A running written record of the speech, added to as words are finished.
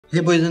Hey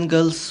boys and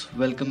girls,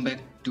 welcome back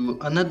to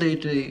another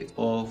day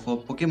of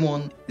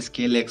Pokemon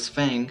Scale X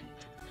Fang,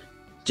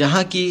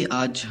 जहाँ की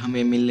आज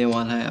हमें मिलने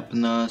वाला है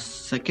अपना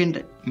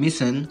सेकंड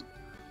मिशन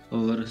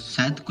और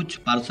शायद कुछ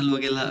पार्सल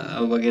वगैरह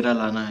वगैरह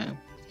लाना है।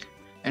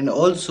 एंड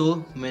ऑल्सो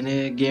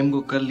मैंने गेम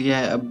को कर लिया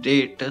है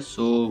अपडेट,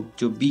 सो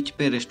जो बीच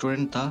पे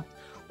रेस्टोरेंट था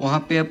वहाँ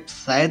पे अब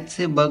शायद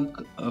से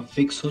बग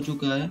फिक्स हो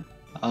चुका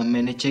है।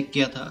 मैंने चेक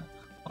किया था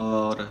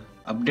और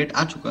अपडेट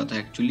आ चुका था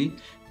एक्चुअली,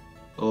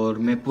 और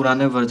मैं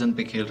पुराने वर्जन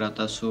पे खेल रहा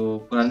था, सो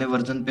पुराने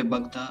वर्जन पे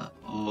बग था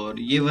और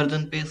ये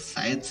वर्जन पे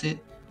शायद से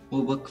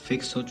वो बग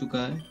फिक्स हो चुका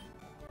है।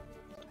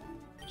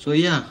 सो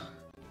या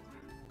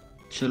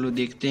चलो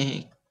देखते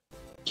हैं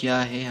क्या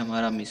है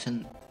हमारा मिशन।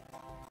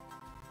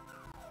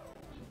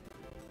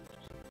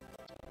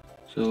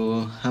 सो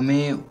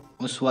हमें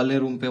उस वाले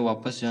रूम पे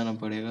वापस जाना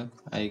पड़ेगा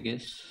आई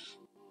गेस।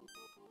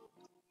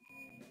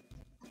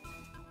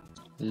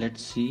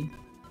 Let's see.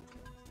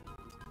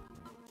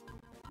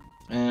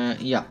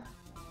 या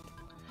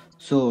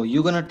so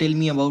you gonna tell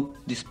me about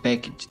this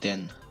package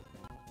then.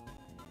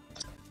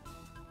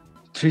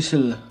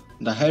 Thrissel,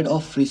 the head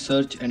of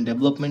research and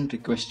development,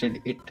 requested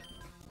it.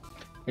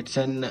 It's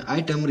an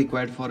item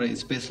required for a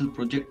special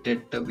project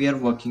that we are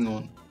working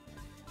on.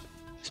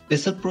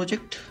 Special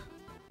project?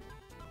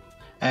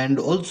 And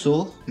also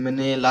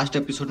मैंने last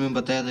episode में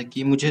बताया था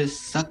कि मुझे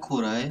शक हो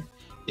रहा है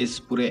इस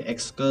पूरे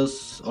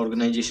एक्सकर्स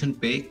ऑर्गेनाइजेशन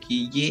पे कि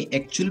ये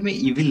एक्चुअल में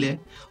इविल है,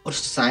 और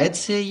शायद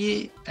से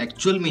ये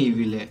एक्चुअल में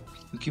इविल है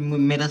क्योंकि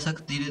मेरा शक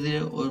धीरे धीरे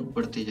और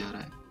बढ़ते जा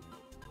रहा है।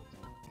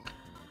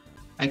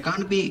 I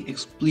can't be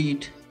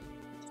एक्सप्लीट,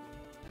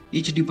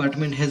 each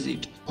department has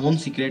it own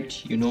secret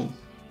you know.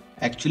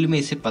 Actually में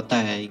इसे पता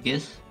है I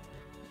guess.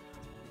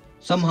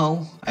 somehow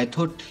I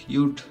thought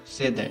you'd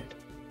say that.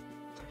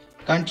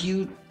 Can't you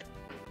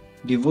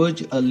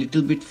diverge a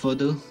little bit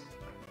further?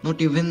 Not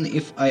even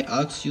if I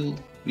ask you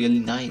really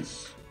nice.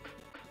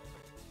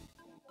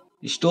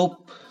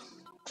 Stop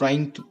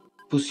trying to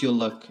push your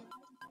luck.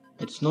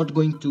 It's not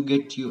going to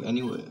get you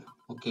anywhere,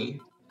 okay?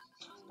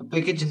 The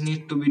package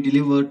needs to be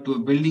delivered to a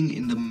building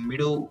in the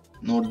middle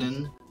northern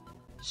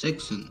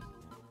section.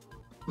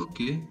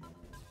 Okay.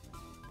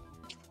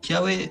 क्या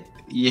वे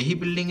यही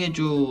building है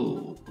जो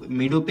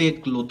मिडो पे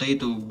एक लोता ही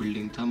तो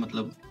building था,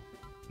 मतलब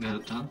घर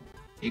था,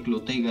 एक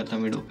लोता ही घर था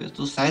मिडो पे,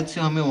 तो शायद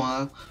से हमें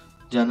वहाँ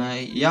जाना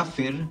है या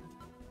फिर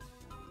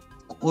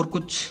और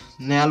कुछ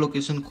नया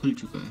लोकेशन खुल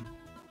चुका है।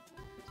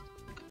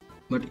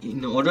 But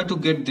in order to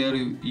get there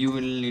you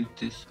will need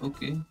this.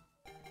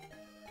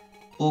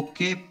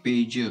 Okay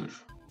pager,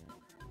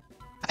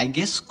 I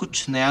guess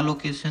कुछ नया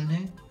लोकेशन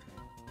है।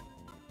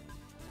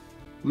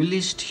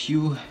 Whilst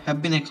you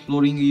have been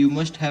exploring, you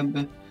must have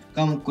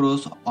come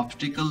across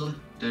obstacles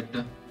that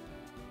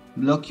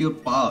block your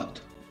path.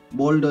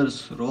 Boulders,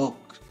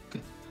 rock,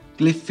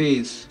 cliff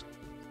face,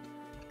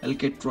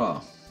 Alcatra.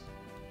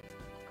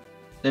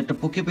 That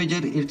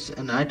Pokepager, it's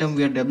an item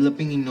we are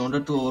developing in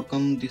order to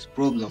overcome this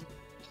problem.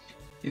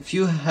 If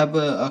you have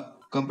a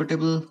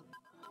compatible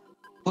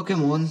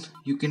Pokemon,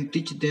 you can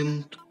teach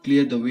them to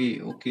clear the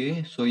way.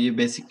 Okay, so ये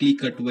basically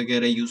cut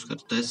वगैरह use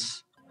करता है,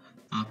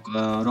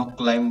 rock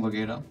climb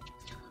वगैरह।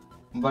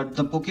 But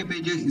the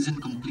Pokepager isn't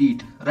complete.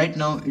 Right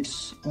now it's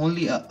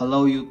only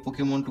allow you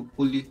Pokemon to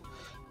pull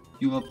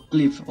you up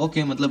cliff.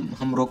 Okay, मतलब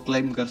हम rock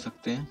climb कर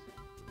सकते हैं,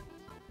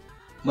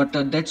 but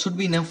that should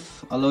be enough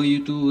allow you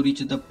to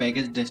reach the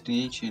package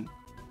destination.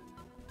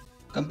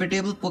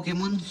 Compatible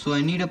Pokemon, so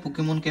I need a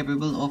Pokemon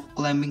capable of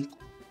climbing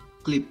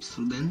cliffs.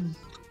 Then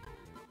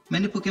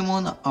many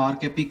Pokemon are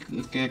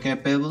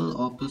capable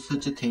of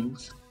such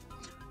things.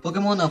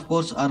 Pokemon of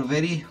course are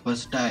very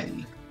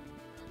versatile.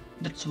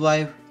 That's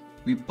why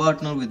we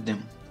partner with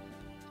them.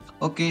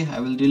 Okay, I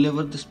will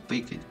deliver this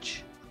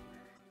package.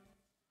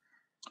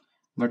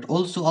 But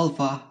also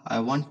Alpha,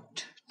 I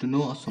want to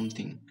know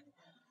something.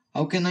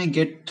 How can I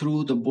get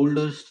through the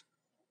borders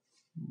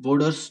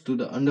to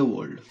the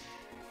underworld?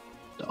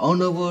 The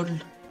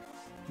underworld?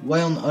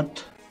 Why on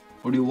earth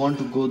would you want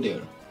to go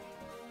there?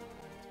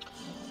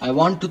 I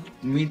want to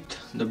meet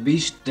the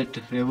beast that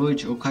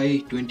ravaged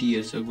Okai 20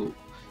 years ago.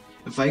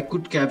 If I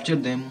could capture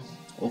them,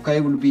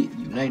 Okai would be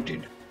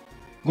united.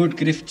 Good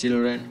grief,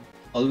 children,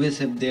 always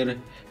have their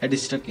head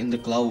stuck in the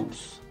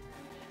clouds.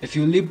 If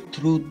you lived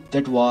through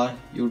that war,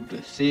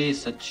 you'd say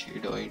such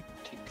idiotic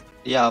thing.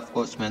 Yeah, of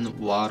course, man,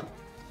 war.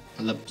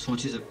 मतलब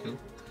सोच ही सकते हो.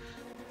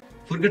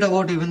 Forget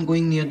about even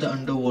going near the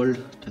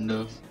underworld,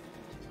 Thunder.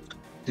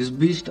 These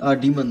beasts are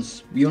demons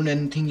beyond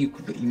anything you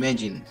could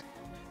imagine.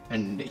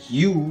 And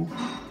you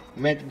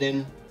met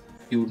them,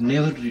 you'd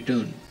never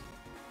return.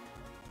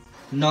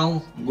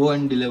 Now go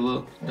and deliver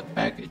the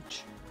package.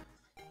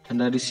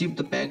 And I received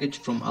the package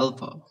from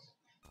Alpha.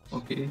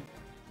 Okay.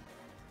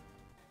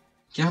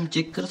 क्या हम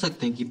check कर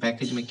सकते हैं कि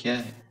package में क्या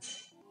है?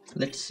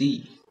 Let's see.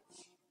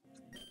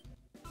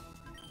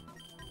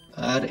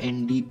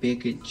 R&D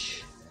package.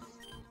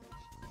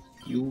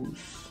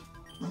 Use.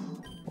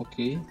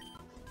 Okay.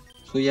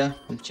 So yeah,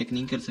 हम चेक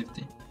नहीं कर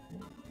सकते.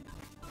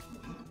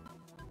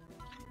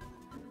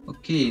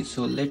 Okay,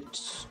 so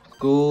let's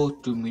go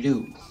to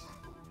Meadow.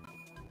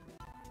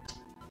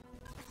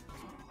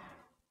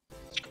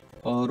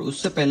 और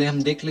उससे पहले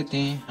हम देख लेते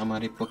हैं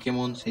हमारे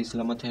पोकेमोन सही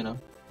सलामत है ना,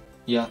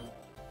 या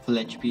फुल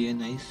एचपी है।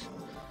 नाइस।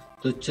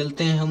 तो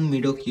चलते हैं हम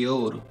मीडो की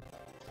ओर।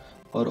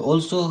 और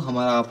ऑल्सो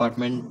हमारा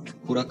अपार्टमेंट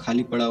पूरा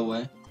खाली पड़ा हुआ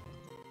है,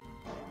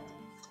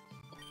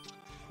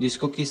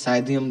 जिसको कि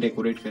शायद ही हम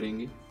डेकोरेट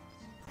करेंगे।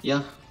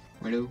 या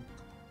मीडो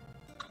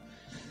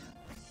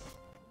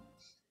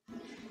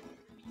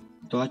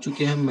तो आ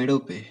चुके हैं हम मीडो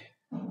पे।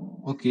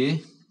 Okay,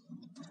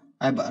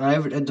 I've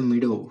arrived at the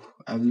meadow.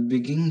 I will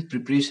begin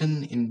preparation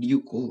in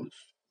due course.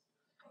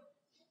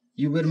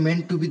 You were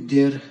meant to be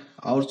there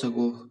hours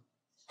ago.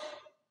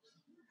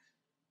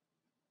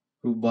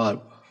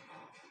 रुबाब,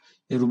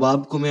 ये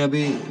रुबाब को मैं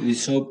अभी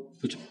रिसर्व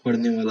कुछ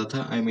पढ़ने वाला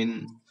था। आई मीन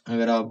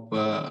अगर आप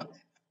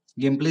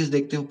गेम प्लेस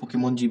देखते हो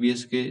पोकेमोन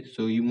जीबीएस के,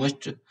 so you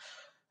must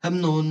have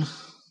known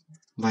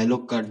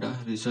वाइलोक कार्डा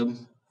रिसर्व,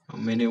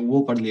 मैंने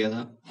वो पढ़ लिया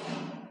था।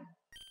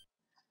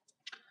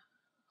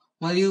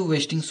 Why are you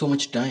wasting so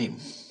much time?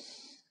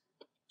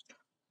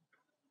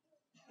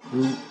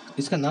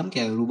 इसका नाम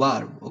क्या है?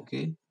 रुबाब।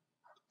 Okay,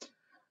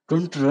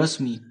 don't rush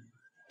me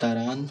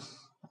तारान,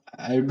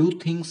 I do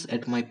things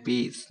at my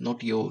pace,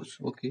 not yours,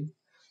 okay?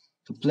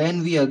 The plan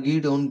we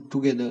agreed on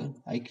together,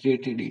 I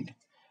created it,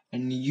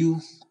 and you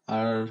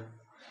are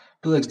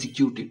to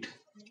execute it.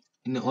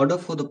 In order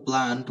for the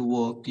plan to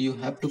work, you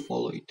have to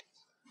follow it.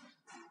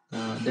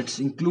 That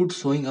includes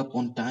showing up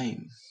on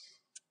time.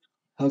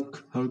 Huck,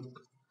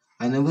 huck.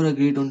 I never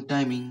agreed on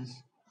timing.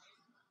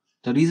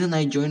 The reason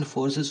I joined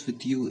forces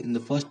with you in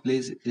the first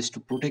place is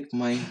to protect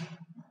my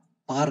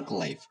park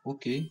life,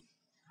 okay?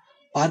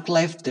 Park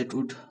life that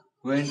would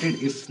granted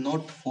if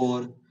not for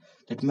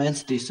that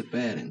man's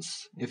disappearance.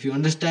 If you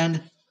understand,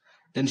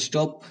 then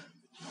stop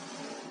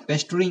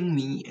pestering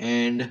me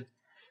and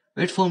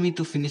wait for me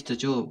to finish the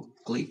job.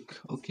 Click.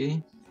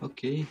 Okay,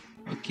 okay,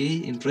 okay.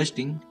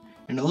 Interesting.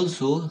 And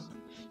also,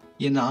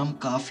 ये नाम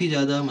काफी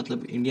ज्यादा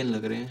मतलब Indian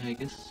लग रहे हैं, I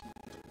guess.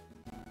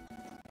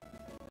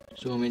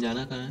 सो हमें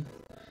जाना कहाँ है?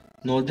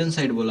 नॉर्दर्न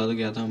साइड बोला तो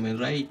गया था हमें,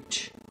 राइट।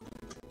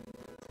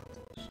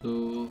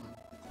 सो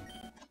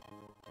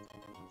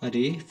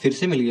अरे फिर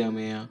से मिल गया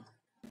हमें यहाँ।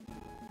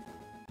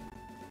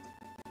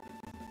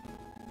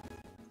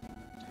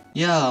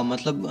 या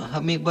मतलब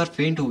हम एक बार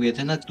फेंट हो गए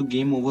थे ना, तो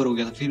गेम ओवर हो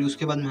गया था, फिर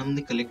उसके बाद में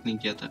हमने कलेक्ट नहीं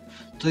किया था,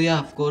 तो या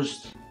ऑफ कोर्स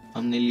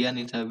हमने लिया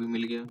नहीं था, अभी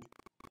मिल गया।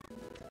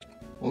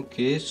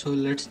 ओके, सो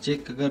लेट्स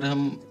चेक अगर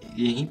हम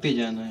यहीं पे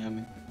जाना है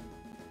हमें।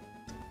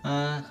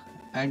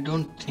 आई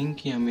डोंट थिंक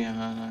कि हमें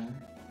यहाँ है।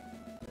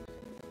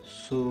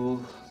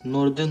 सो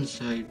नॉर्दर्न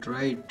साइड,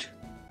 राइट।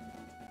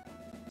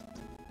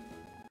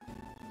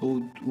 तो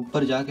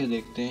ऊपर जाके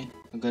देखते हैं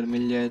अगर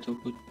मिल जाए तो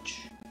कुछ।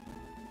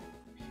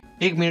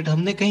 एक मिनट,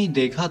 हमने कहीं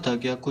देखा था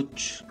क्या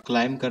कुछ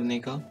क्लाइम करने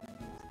का?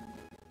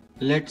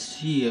 लेट्स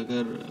सी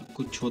अगर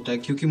कुछ होता है,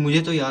 क्योंकि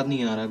मुझे तो याद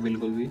नहीं आ रहा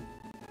बिल्कुल भी।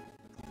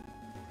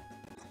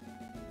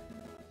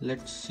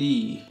 लेट्स सी,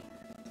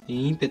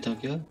 यहीं पे था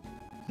क्या?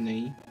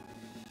 नहीं।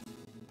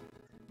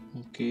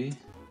 ओके,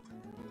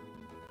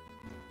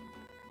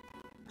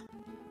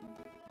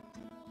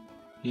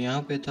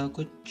 यहाँ पे था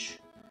कुछ,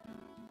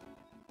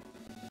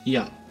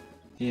 या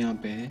यहाँ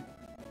पे है।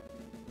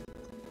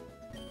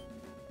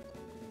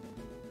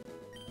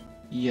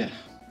 या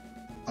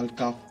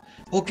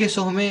अल्काफ। ओके,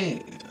 सो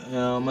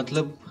हमें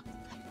मतलब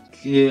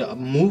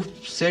मूव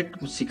सेट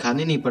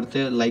सिखाने नहीं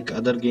पड़ते लाइक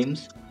अदर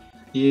गेम्स।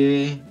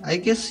 ये आई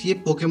गेस ये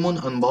पोकेमोन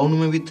अनबाउंड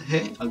में भी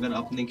है अगर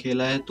आपने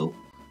खेला है तो।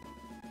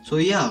 सो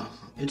या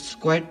इट्स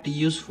क्वाइट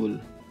यूजफुल।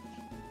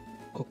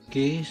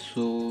 ओके,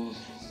 सो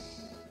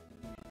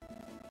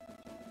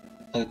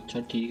अच्छा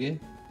ठीक है।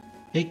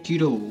 Hey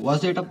kiddo,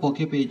 was that a poke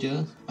pager?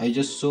 I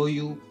just saw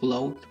you pull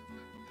out.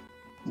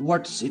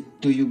 What's it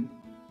to you?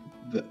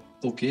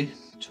 Okay,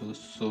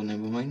 so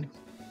never mind.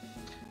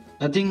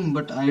 Nothing,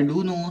 but I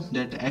do know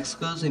that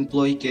Excur's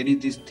employee carry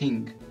this thing.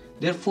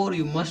 Therefore,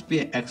 you must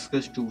be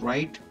Excur's too,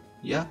 right?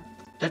 Yeah,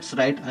 that's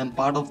right. I'm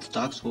part of the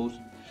task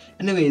force.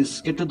 Anyways,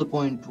 get to the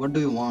point. What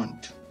do you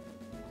want?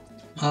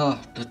 Ah,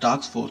 the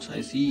task force.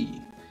 I see.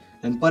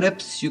 Then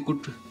perhaps you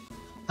could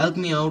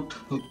help me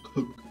out.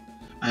 Hook.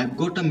 I have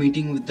got a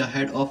meeting with the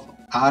head of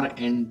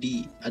R&D,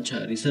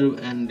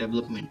 Research and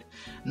Development,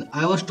 and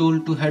I was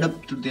told to head up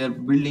to their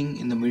building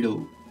in the meadow,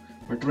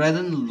 but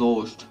rather than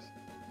lost.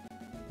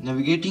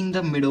 Navigating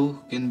the meadow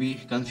can be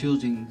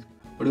confusing.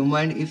 Would you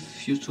mind if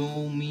you show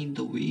me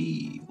the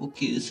way?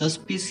 Okay,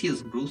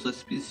 suspicious, bro,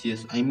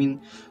 suspicious. I mean,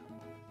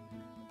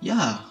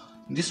 yeah,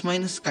 this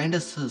mine is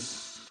kinda sus.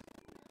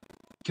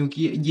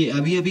 क्योंकि ये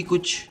अभी अभी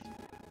कुछ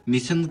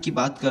mission की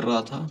बात कर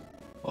रहा था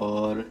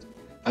और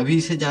अभी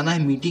इसे जाना है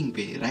मीटिंग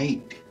पे,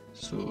 राइट?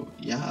 सो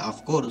या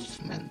of course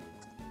man.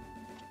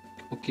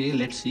 Okay,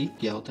 let's see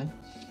क्या होता है।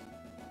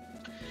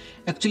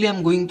 Actually I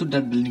am going to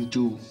that building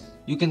to,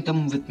 you can come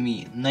with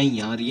me. नहीं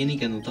यार, ये नहीं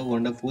कहना था।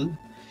 Wonderful,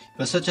 you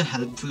are such a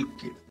helpful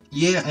kid.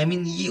 ये आई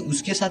मीन ये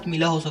उसके साथ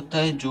मिला हो सकता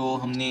है जो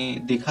हमने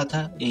देखा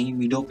था यहीं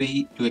मीडो पे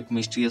ही, जो एक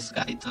मिस्टीरियस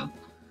गाय था,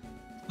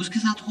 उसके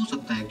साथ हो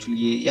सकता है एक्चुअली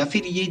ये, या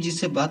फिर ये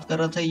जिससे बात कर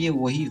रहा था ये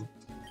वही हो।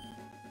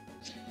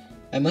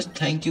 I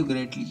must thank you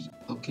greatly.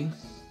 Okay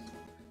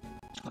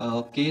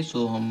okay,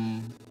 सो हम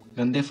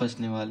गंदे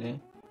फंसने वाले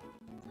हैं,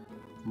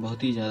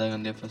 बहुत ही ज़्यादा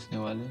गंदे फंसने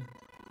वाले हैं।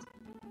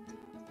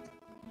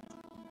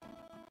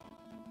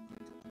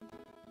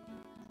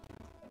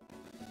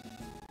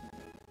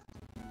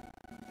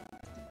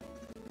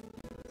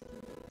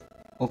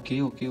 ओके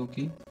ओके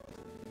ओके,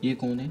 ये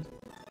कौन है?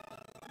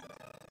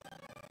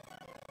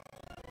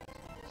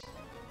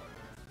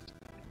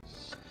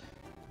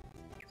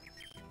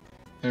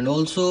 एंड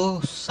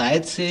ऑल्सो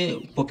शायद से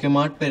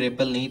पोकेमार्ट पे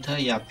रेपल नहीं था,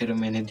 या फिर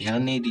मैंने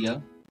ध्यान नहीं दिया,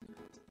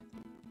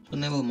 तो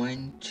नेवर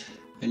माइंड।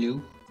 हेलो,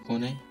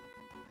 कौन है?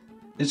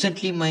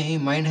 Recently my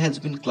mind has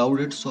been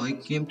clouded, so I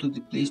came to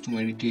the place to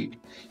meditate.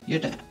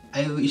 Yet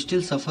I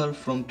still suffer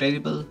from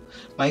terrible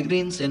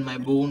migraines and my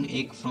bone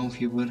ache from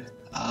fever.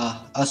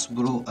 Us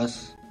bro,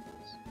 us.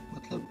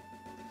 मतलब,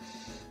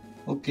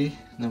 okay,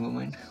 never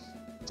mind.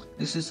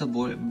 This is a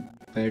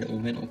bad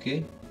omen,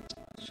 okay.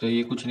 So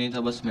ये कुछ नहीं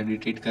था, बस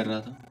meditate कर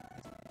रहा था।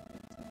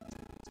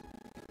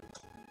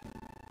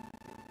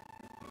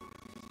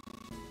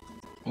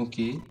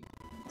 Okay,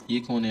 ये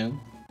कौन है? अब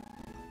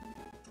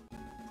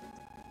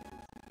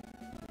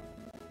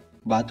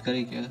बात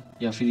करें क्या,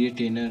 या फिर ये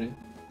ट्रेनर है?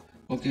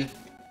 Okay,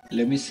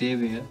 let me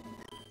save here.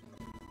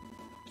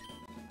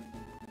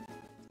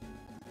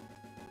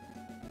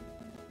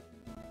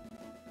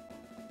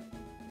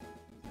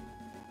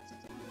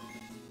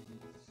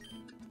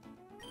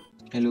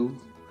 Hello,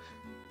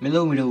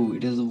 Meadow Meadow,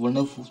 it is a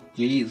wonderful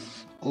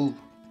place. Oh,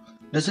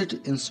 does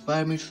it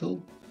inspire me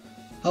so?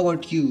 How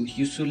about you?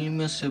 You surely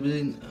must have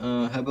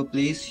a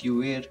place you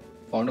were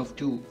fond of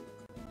too.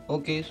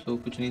 Okay, so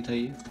कुछ नहीं था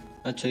ये।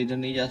 अच्छा, इधर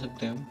नहीं जा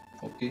सकते हम।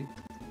 ओके,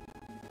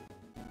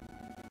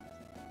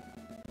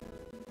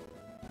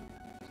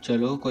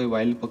 चलो, कोई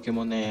वाइल्ड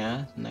पोकेमोन है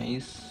यहाँ।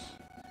 Nice.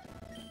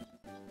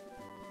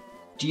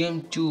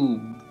 TM2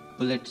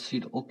 bullet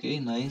seed, okay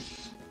nice.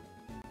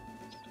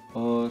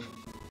 और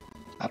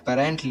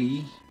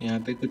अपेरेंटली यहाँ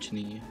पे कुछ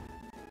नहीं है।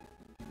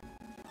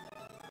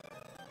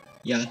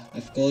 या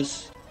of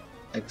course,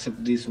 accept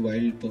this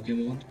wild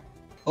Pokemon.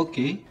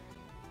 Okay,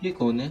 ये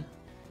कौन है?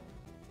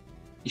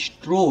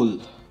 स्ट्रोल,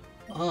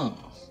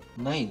 हाँ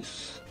नाइस।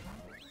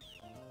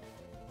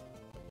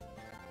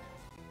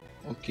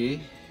 ओके,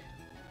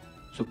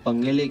 सो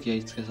पंगे ले क्या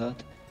इसके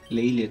साथ?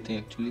 ले ही लेते हैं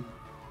एक्चुअली।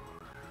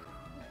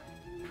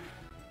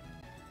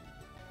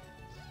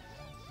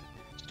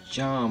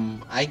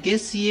 चाम, आई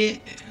गेस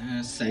ये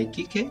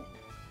साइकिक है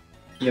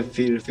या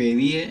फिर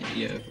फेरी है,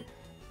 या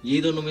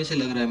ये दोनों में से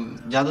लग रहा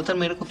है। ज्यादातर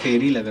मेरे को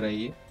फेरी लग रहा है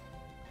ये,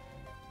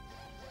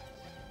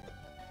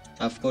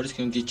 ऑफ कोर्स,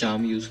 क्योंकि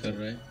चाम यूज कर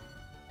रहा है।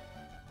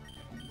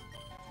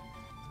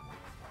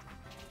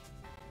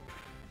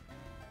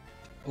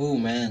 Oh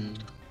man,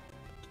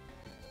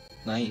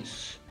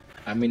 nice.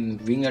 I mean,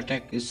 wing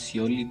attack is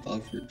surely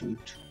powerful,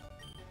 dude.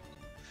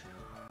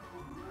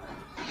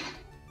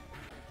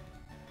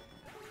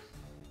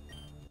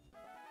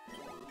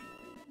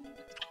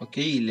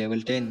 Okay,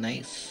 level 10,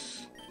 nice.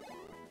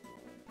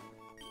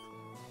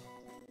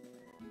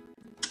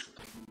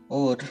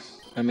 और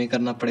हमें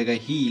करना पड़ेगा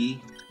heal.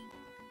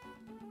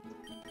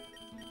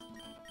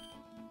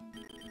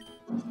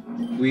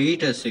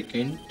 Wait a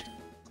second.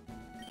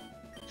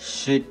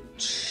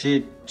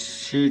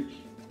 Shit,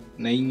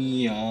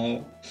 नहीं यार।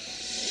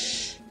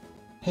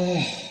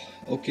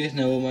 Okay,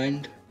 never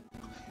mind.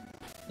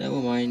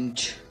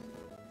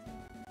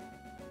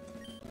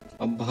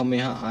 अब हम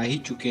यहाँ आ ही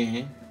चुके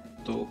हैं,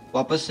 तो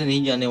वापस से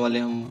नहीं जाने वाले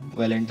हम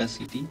वेलेंटा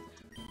सिटी।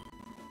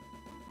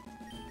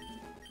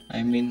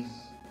 आई मीन,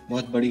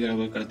 बहुत बड़ी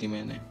गड़बड़ कर दी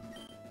मैंने।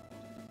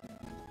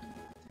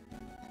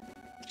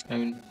 आई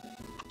मीन,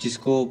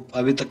 जिसको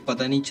अभी तक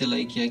पता नहीं चला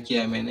है क्या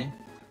किया है मैंने।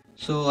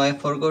 So I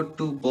forgot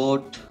to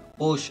bought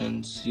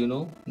potions, you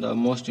know, the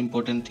most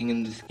important thing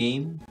in this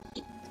game.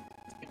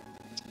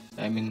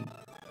 I mean,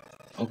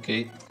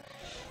 okay.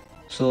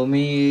 So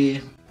मैं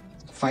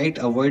फाइट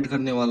अवॉइड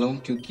करने वाला हूँ,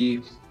 क्योंकि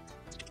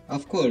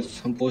of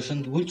course हम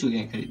पोशन भूल चुके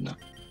हैं खरीदना।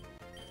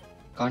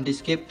 Can't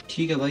escape,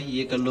 ठीक है भाई,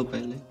 ये कर लो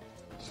पहले।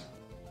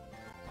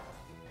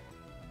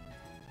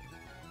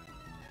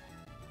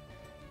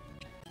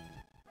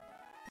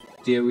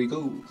 There we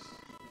go.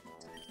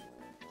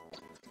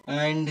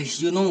 And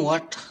you know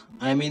what,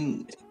 I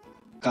mean,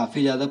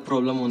 काफ़ी ज़्यादा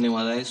प्रॉब्लम होने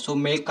वाला है। सो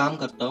मैं एक काम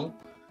करता हूँ,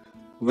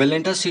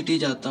 वेलेंटा सिटी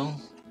जाता हूँ,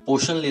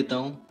 पोशन लेता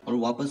हूँ और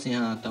वापस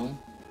यहाँ आता हूँ।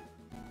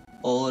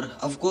 और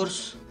ऑफ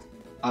कोर्स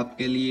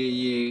आपके लिए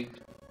ये,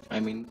 आई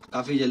मीन,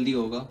 काफ़ी जल्दी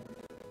होगा।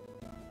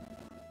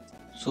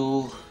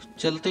 सो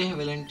चलते हैं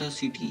वेलेंटा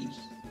सिटी।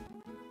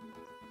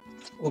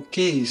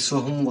 ओके, सो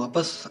हम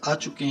वापस आ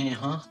चुके हैं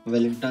यहाँ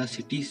वेलेंटा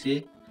सिटी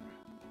से,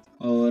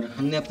 और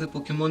हमने अपने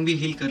पोकेमोन भी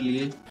हील कर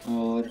लिए,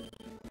 और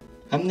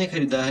हमने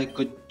खरीदा है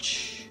कुछ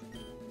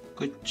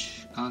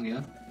कहाँ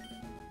गया,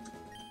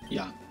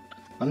 या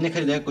हमने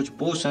खरीदा है कुछ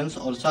पोशंस,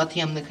 और साथ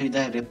ही हमने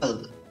खरीदा है रेपल,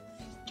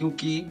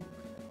 क्योंकि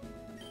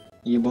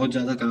ये बहुत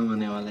ज़्यादा काम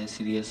आने वाला है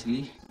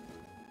सीरियसली।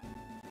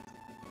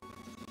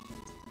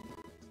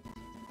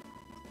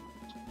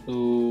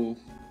 तो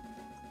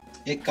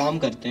एक काम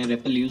करते हैं,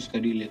 रेपल यूज़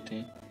कर ही लेते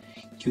हैं,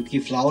 क्योंकि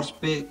फ्लावर्स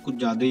पे कुछ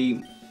ज़्यादा ही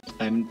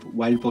टाइम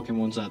वाइल्ड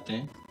पोकेमोन्स आते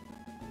हैं।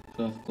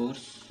 So of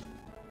course,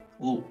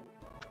 oh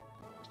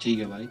ठीक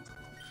है भाई.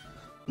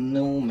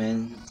 No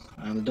man,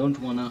 I don't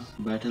wanna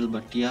battle,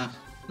 but yeah,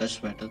 let's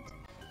battle.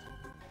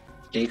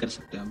 क्या ही कर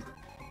सकते हैं हम.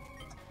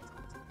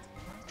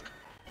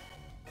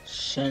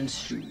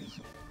 Shanshu.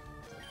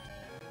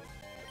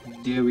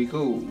 There we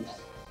go.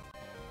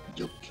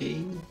 Okay.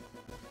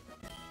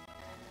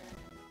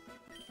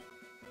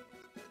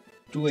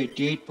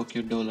 288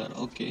 pocket dollar.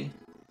 Okay.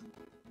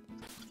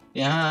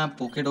 यहाँ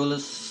पॉकेट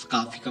डॉलर्स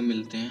काफ़ी कम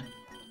मिलते हैं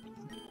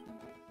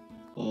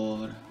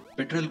और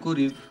पेट्रोल को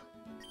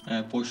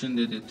पोर्शन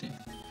दे देते हैं.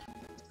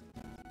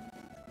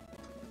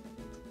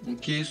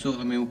 ओके सो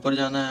हमें ऊपर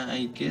जाना है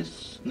आई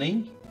गेस.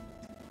 नहीं.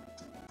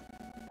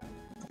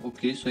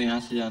 ओके सो यहाँ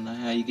से जाना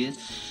है आई गेस.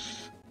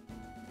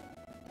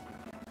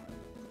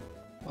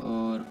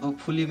 और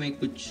होपफुली मैं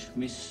कुछ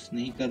मिस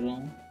नहीं कर रहा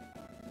हूँ.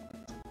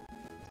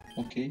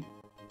 Okay.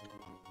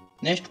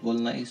 Next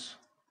ball. Nice.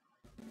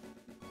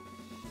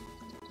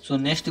 So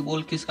next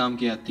ball किस काम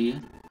की आती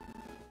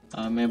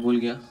है मैं भूल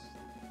गया.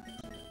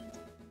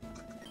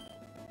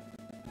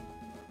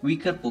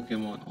 Weaker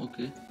Pokemon.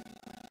 ओके.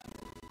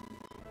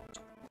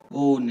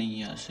 ओ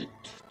नहीं यार.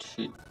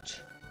 शिट.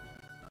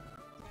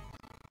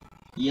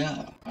 या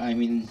आई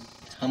मीन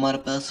हमारे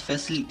पास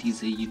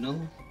फैसिलिटीज है you know.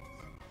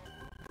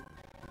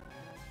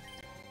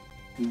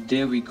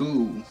 There we go.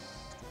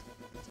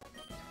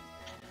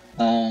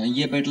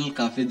 ये बैटल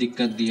काफ़ी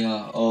दिक्कत दिया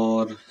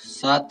और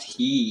साथ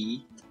ही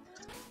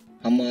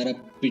हमारा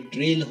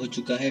पिट्रेल हो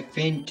चुका है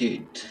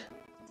फेंटेड.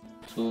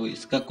 तो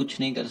इसका कुछ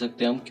नहीं कर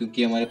सकते हम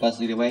क्योंकि हमारे पास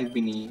रिवाइव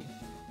भी नहीं है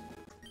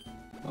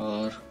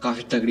और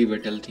काफ़ी तगड़ी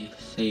बैटल थी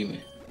सही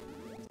में.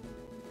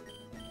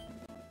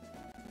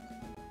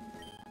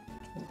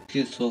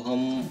 ओके सो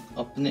हम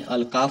अपने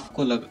अल्काफ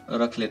को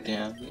रख लेते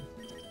हैं आगे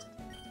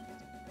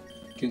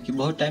क्योंकि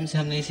बहुत टाइम से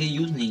हमने इसे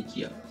यूज़ नहीं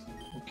किया.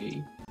 ओके.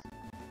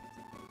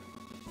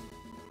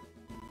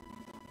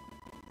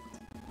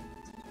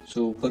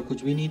 सो ऊपर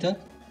कुछ भी नहीं था.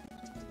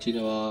 ठीक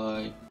है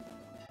भाई.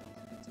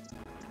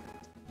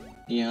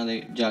 यहाँ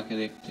जाके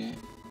देखते हैं.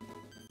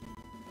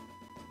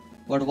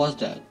 What was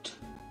that?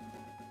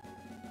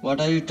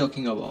 What are you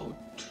talking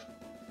about?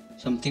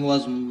 Something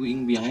was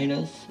moving behind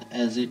us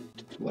as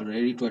it was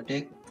ready to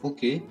attack.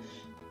 Okay.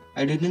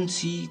 I didn't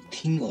see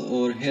thing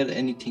or hear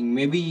anything.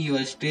 Maybe you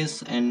are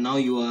stressed and now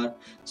you are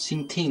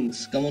seeing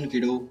things. Come on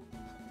kiddo.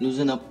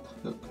 Loosen up.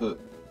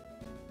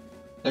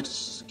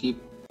 Let's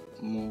keep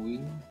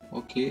moving.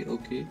 Okay.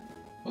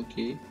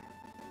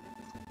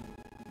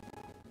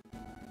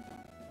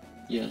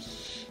 Yes.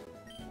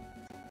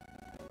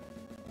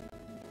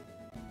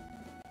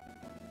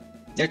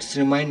 That's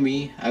remind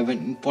me, I have an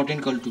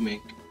important call to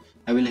make.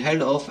 I will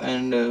head off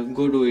and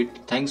go do it.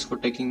 Thanks for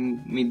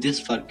taking me this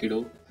far,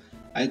 kiddo.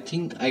 I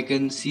think I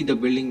can see the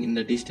building in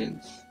the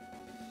distance.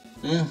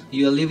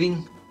 You are leaving,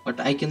 but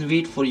I can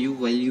wait for you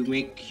while you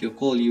make your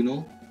call, you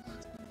know.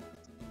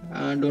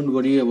 Don't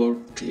worry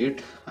about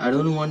it. I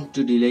don't want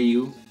to delay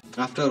you.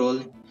 After all,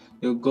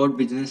 your god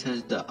business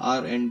has the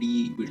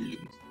R&D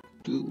building.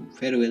 To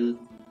farewell.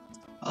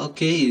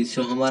 Okay,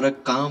 so हमारा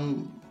काम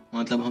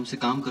मतलब हमसे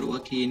काम करवा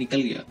के ये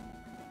निकल गया.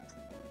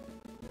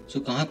 सो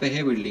कहाँ पे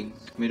है बिल्डिंग?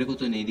 मेरे को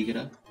तो नहीं दिख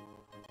रहा.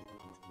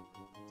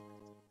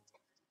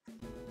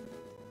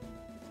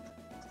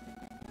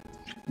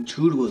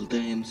 झूठ बोलता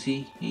है एमसी.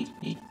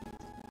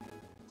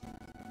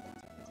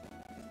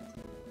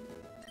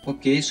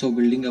 ओके सो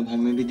बिल्डिंग अब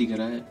हमें भी दिख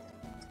रहा है.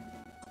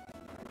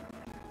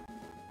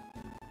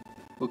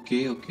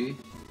 Okay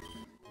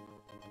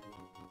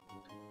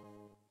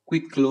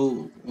quick glow.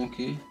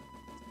 ओके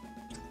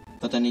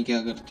पता नहीं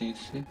क्या करते हैं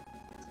इससे.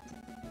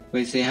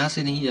 वैसे यहाँ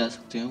से नहीं जा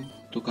सकते हम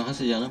तो कहाँ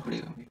से जाना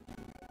पड़ेगा हमें?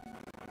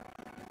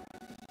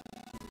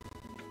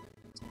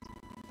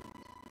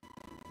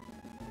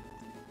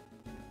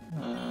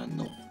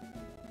 नो.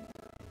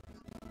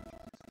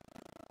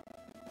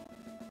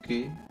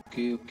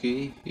 ओके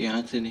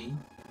यहाँ से नहीं.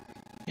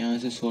 यहाँ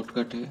से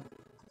शॉर्टकट है.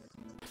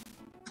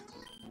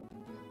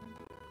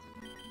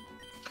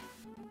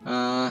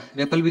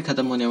 रेपल भी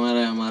ख़त्म होने वाला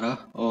है हमारा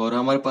और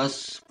हमारे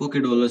पास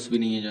पॉकेट डॉलर्स भी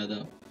नहीं है ज़्यादा.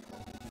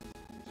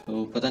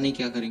 तो पता नहीं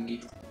क्या करेंगे.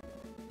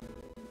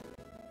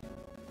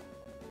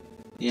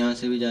 यहाँ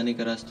से भी जाने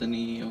का रास्ता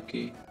नहीं है.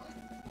 ओके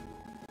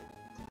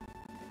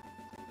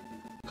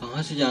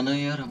कहाँ से जाना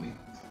है यार हमें?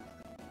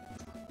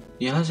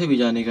 यहाँ से भी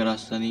जाने का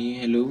रास्ता नहीं है.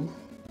 हेलो.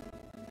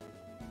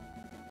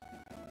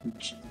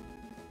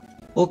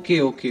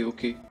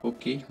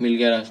 ओके मिल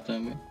गया रास्ता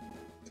हमें.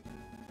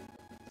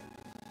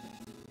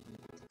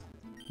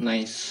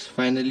 नाइस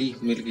फाइनली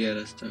मिल गया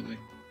रास्ता हमें.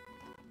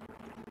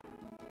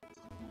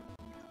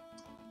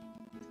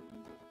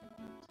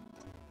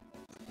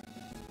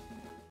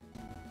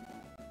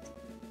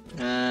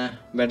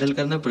 बैटल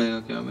करना पड़ेगा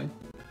क्या हमें?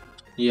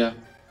 या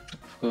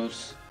ऑफ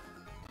कोर्स.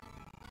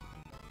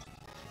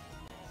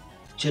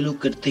 चलो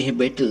करते हैं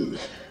बैटल.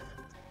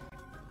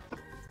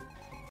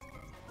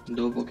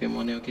 2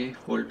 पोकेमोन है. ओके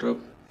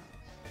वोल्ट्रॉप.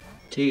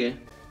 ठीक है.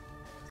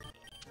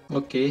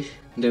 Okay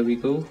there we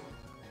go.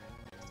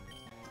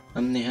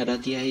 हमने हरा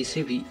दिया है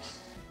इसे भी.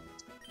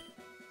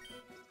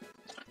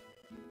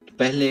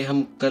 पहले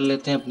हम कर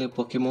लेते हैं अपने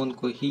पोकेमोन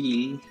को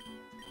हील।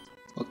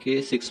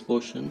 ओके 6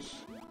 पोशंस,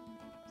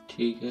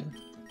 ठीक है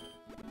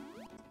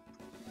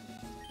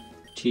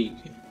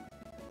ठीक है।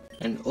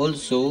 एंड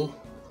ऑल्सो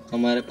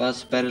हमारे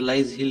पास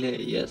पैरालाइज हील है,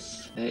 यस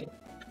है।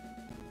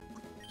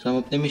 तो हम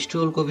अपने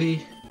मिस्ट्रोल को भी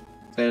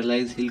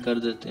पैरालाइज हील कर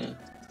देते हैं,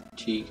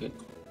 ठीक है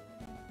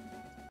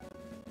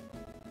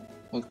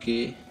ओके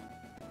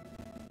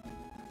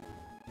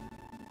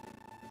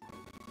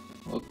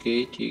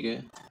ओके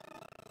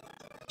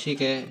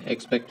ठीक है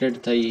एक्सपेक्टेड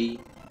था,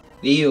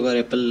 यही होगा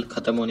एप्पल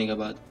खत्म होने के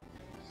बाद।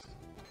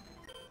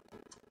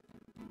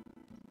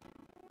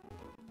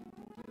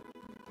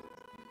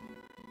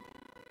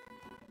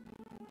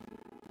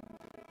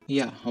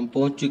 या हम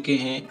पहुंच चुके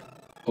हैं,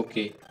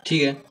 ओके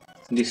ठीक है।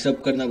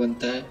 डिस्टर्ब करना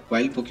बनता है,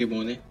 वाइल्ड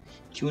पोकेमोन है,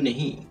 क्यों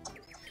नहीं।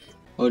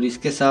 और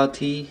इसके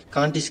साथ ही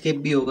कांट स्केप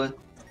भी होगा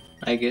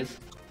आई गेस।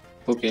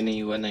 ओके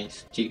नहीं हुआ,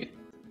 नाइस ठीक है।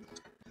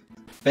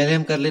 पहले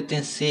हम कर लेते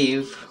हैं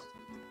सेव।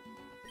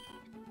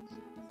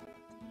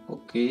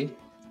 ओके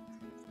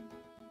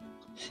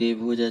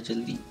सेव हो जाए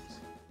जल्दी।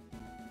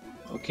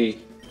 ओके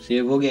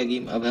सेव हो गया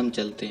गेम, अब हम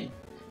चलते हैं।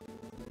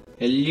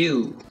 हेलो,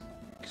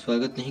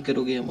 स्वागत नहीं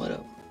करोगे हमारा?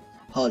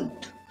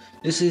 Halt.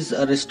 This is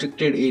a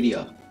restricted area.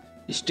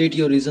 State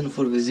your reason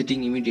for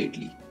visiting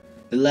immediately.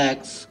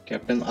 Relax,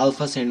 Captain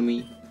Alpha sent me.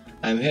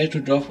 I am here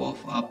to drop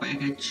off a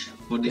package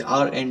for the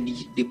R&D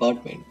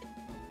department.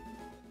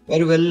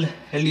 Very well,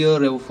 held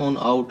your phone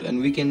out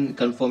and we can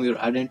confirm your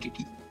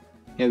identity.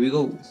 Here we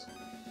go.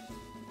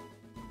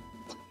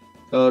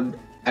 Your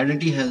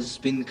identity has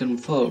been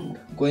confirmed.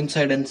 Go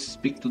inside and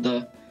speak to the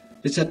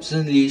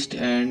receptionist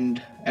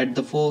and at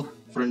the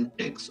forefront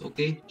desk.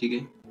 Okay, ठीक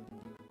है।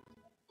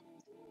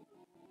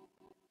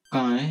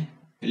 कहाँ है?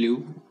 Hello.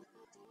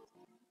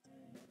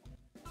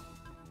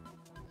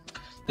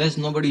 There's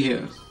nobody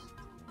here.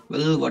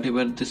 Well,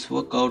 whatever, this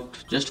worked out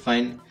just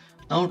fine.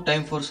 Now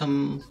time for some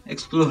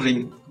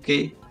exploring, okay?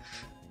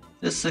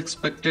 Just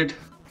expected.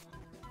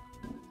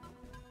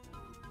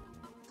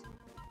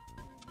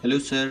 Hello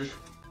sir.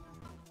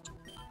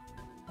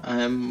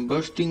 I am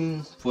bursting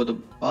for the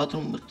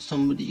bathroom but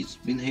somebody's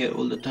been here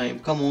all the time.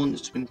 Come on,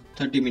 it's been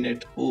 30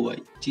 minutes. Oh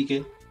भाई ठीक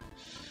है,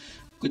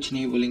 कुछ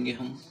नहीं बोलेंगे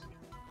हम।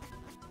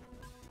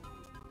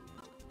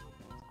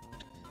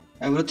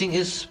 Everything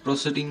is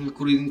proceeding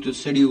according to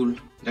schedule.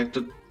 Like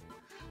the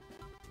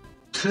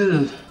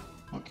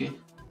okay,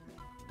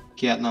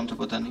 क्या नाम था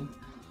पता नहीं।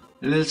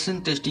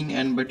 Relation testing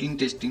and battling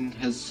testing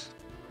has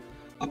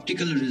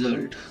optical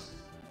result.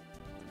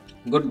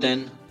 Good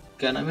then,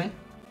 क्या नाम है?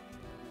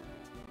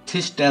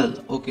 Dell.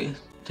 Okay,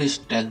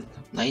 Dell.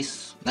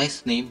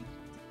 Nice name.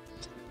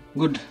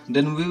 Good.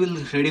 Then we will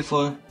ready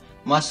for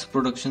mass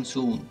production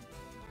soon.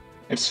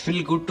 It's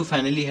feel good to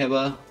finally have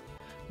a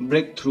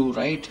breakthrough,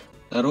 right?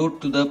 The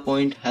road to the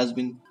point has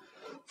been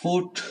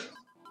fought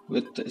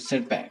with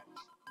setback.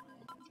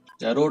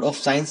 The road of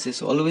science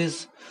is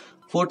always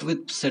fought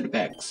with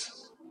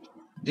setbacks.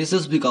 This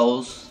is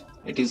because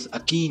it is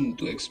keen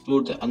to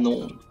explore the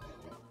unknown.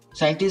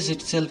 Science is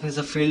itself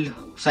a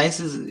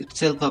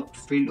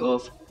field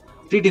of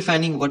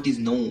redefining what is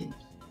known.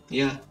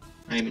 Yeah,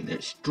 I mean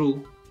that's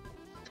true.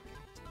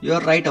 You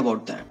are right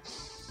about that.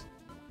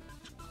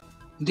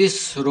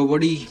 This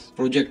robody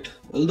project,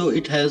 although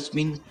it has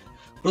been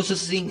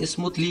processing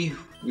smoothly,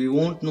 we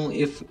won't know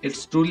if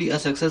it's truly a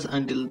success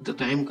until the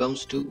time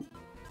comes to.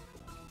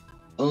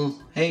 Oh,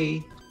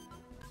 hey.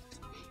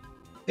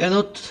 You are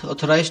not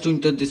authorized to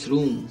enter this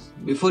room.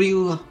 Before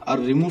you are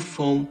removed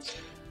from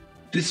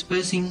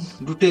trespassing,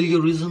 do tell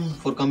your reason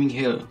for coming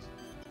here.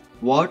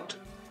 What?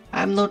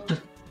 I am not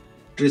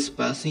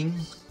trespassing.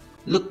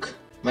 Look,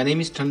 my name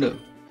is Thunder.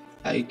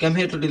 I came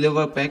here to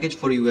deliver a package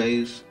for you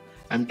guys.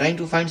 I'm trying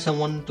to find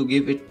someone to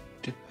give it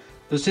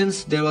to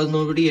since there was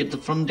nobody at the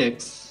front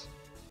desk.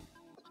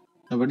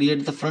 Nobody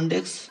at the front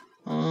desk?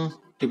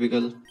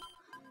 Typical.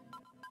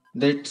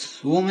 That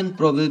woman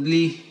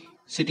probably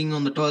sitting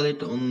on the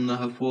toilet on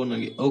her phone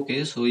again.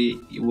 Okay, so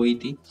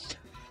wait.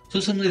 So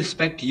some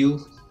respect you.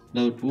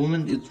 That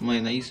woman is my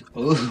nice.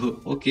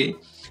 Oh,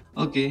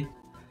 okay.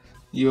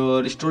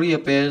 Your story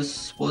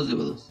appears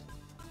plausible.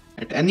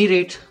 At any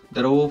rate,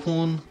 the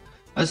robophone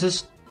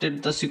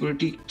assisted the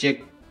security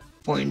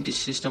checkpoint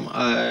system.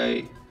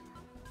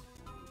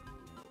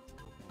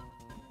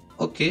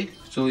 Okay,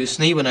 so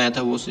इसने ही बनाया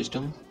था वो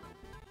system.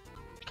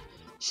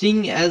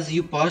 Seeing as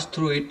you passed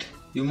through it,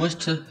 you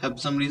must have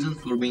some reason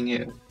for being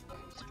here.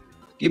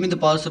 Give me the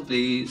parcel,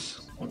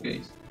 please.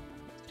 Okay.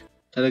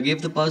 So I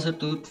gave the parcel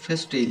to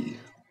Festil.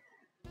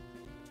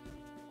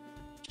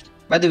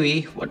 By the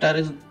way, what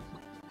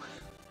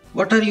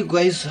are you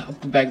guys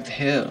up to back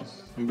here?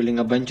 Building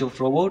a bunch of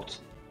robots?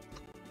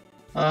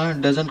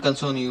 Doesn't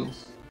concern you.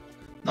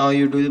 Now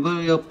you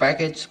deliver your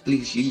package,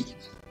 please leave.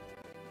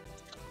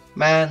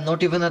 Man,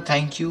 not even a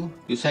thank you.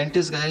 You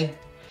scientist guy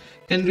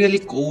can really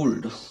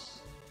cold.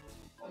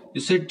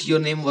 You said your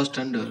name was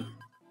Thunder.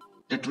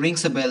 That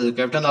rings a bell.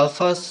 Captain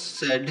Alpha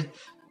said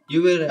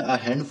you were a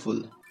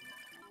handful.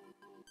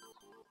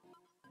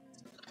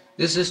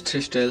 This is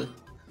Tristel.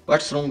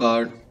 What's wrong,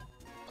 guard?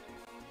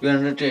 We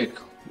undertake.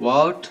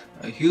 What?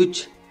 A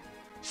huge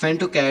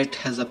Fantocat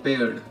has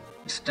appeared.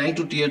 It's trying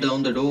to tear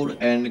down the door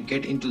and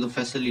get into the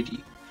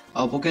facility.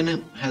 Our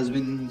Pokemon has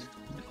been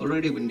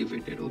already been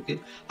defeated. Okay,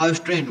 how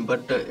strange,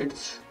 but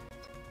it's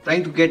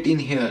trying to get in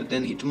here.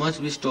 Then it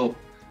must be stopped.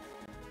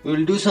 We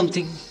will do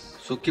something.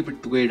 So keep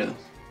it together.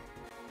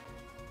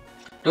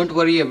 Don't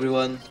worry,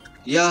 everyone.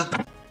 Yeah,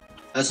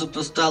 a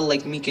superstar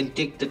like me can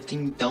take the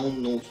thing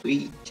down. No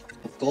sweet,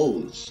 of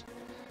course.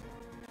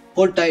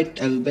 Hold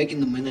tight. I'll be back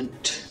in a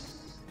minute.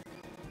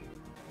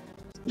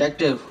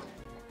 Doctor,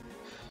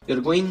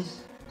 you're going,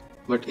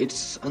 but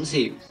it's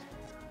unsafe.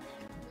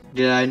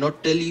 Did I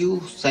not tell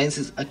you? Science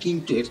is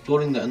akin to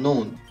exploring the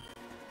unknown.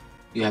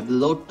 You have a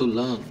lot to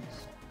learn.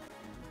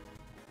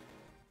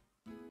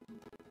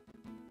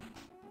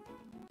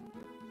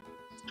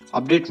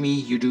 Update me,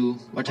 you do.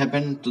 What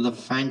happened to the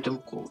Phantom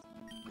Code?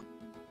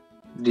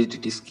 Did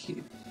it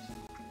escape?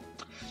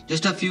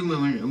 Just a few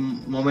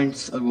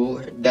moments ago,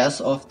 it dashed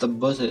off the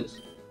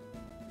buses.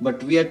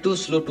 But we are too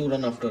slow to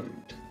run after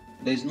it.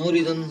 There is no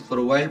reason for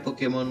a wild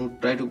Pokemon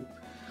to try to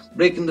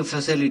break in the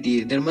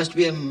facility. There must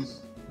be a...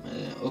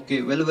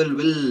 okay, well.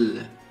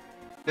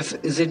 If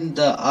isn't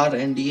the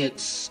R&D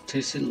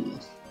Headquarter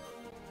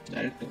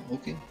director,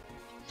 okay.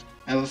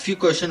 I have a few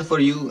questions for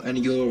you and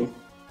your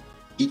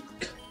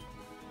eek.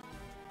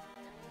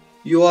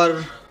 You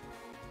are...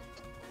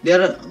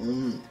 They're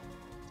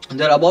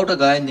about a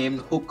guy named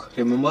Hook.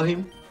 Remember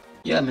him?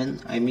 Yeah, man.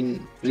 I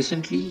mean,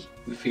 recently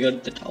we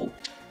figured that out.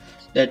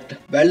 That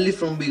badly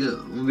from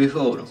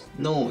before.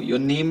 No, your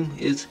name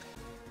is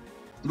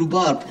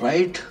Rhubarb,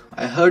 right?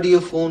 I heard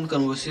your phone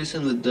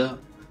conversation with the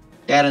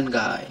Terran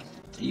guy.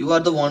 You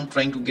are the one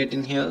trying to get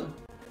in here?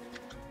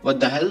 What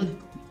the hell?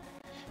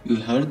 You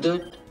heard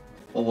that?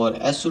 Or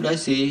as should I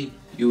say,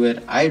 you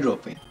were eye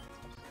dropping.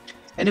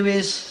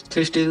 Anyways,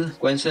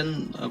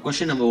 question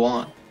number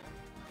 1.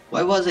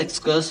 Why was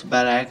Excur's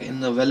barrack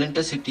in the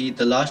Valenta city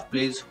the last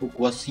place Hook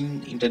was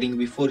seen entering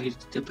before his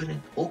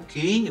disappearance?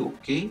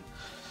 Okay.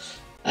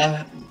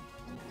 I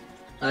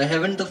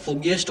haven't the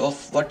foggiest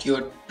of what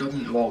you're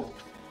talking about.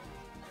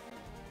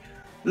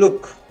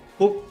 Look,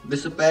 Hook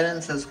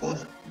disappearance has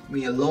caused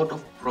me a lot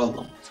of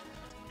problems.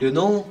 Do you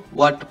know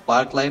what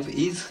park life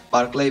is?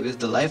 Park life is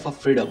the life of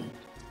freedom.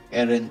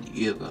 Aaron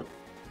Yeager.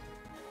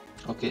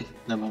 Okay,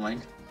 never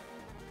mind.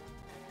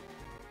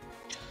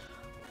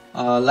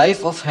 A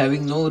life of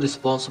having no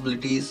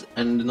responsibilities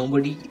and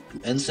nobody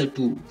to answer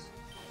to.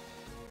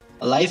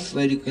 A life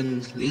where you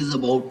can laze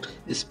about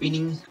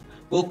spinning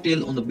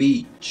cocktail on the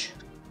beach.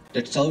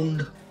 That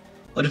sound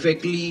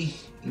perfectly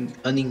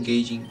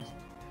unengaging.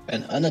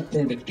 An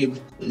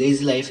unproductive,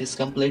 lazy life is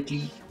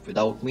completely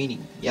without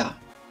meaning. Yeah.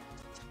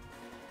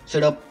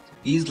 Shut up.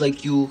 He's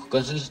like you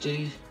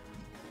consistently.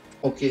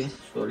 Okay,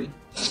 sorry.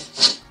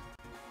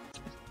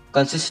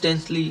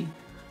 Consistently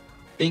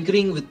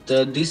tinkering with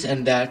this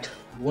and that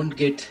won't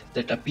get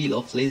that appeal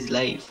of lazy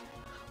life.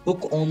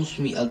 Hook owns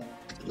me a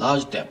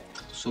large debt,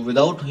 so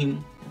without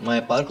him, my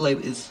park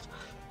life is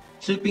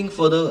slipping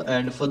further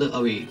and further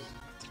away.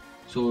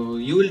 So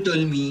you will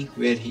tell me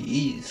where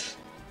he is.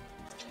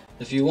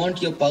 If you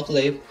want your park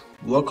life,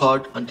 work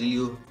hard until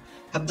you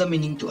have the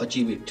meaning to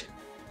achieve it.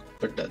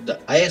 But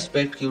I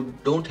expect you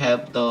don't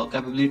have the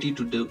capability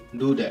to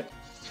do that.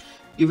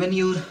 Given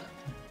your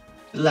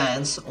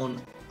reliance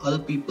on other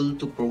people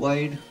to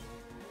provide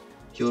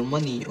your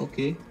money,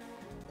 okay?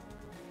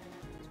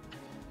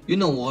 You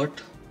know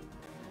what?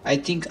 I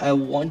think I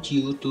want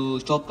you to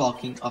stop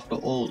talking after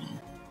all.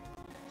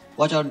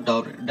 Watch out,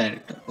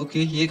 director.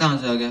 Okay, ये कहाँ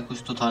से आ गया?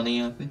 कुछ तो था नहीं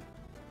यहाँ पे.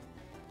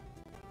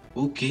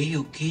 Okay,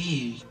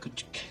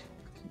 कुछ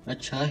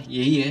अच्छा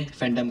यही है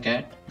फैंटम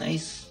कैट.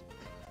 नाइस.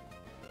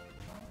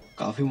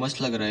 काफी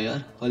मस्त लग रहा है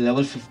यार. और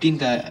लेवल 15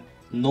 का है.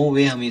 नो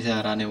वे हम इसे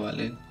हराने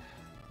वाले.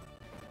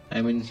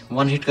 I mean,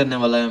 1 हिट करने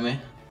वाला है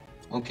हमें.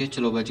 ओके,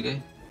 चलो बच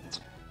गए.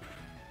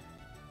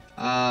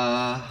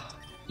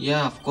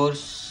 या ऑफ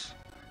कोर्स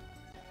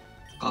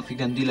काफी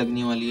गंदी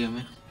लगने वाली है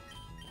हमें.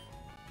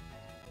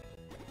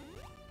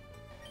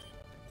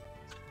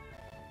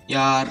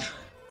 यार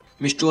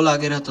मिस्टोल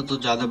आगे रहता तो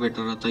ज्यादा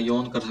बेटर रहता.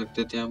 यौन कर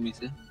सकते थे हम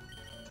इसे.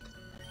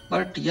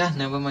 बट या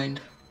नेवर माइंड.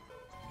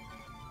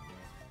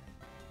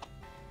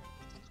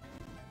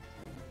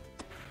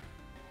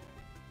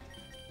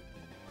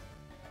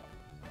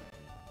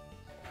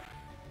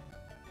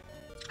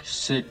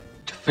 शिट,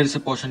 फिर से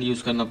पोशन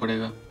यूज करना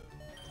पड़ेगा.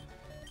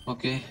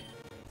 ओके,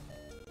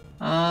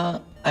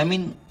 आई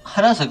मीन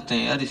हरा सकते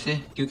हैं यार इसे,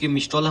 क्योंकि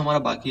मिस्टॉल हमारा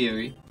बाकी है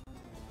अभी.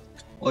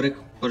 और एक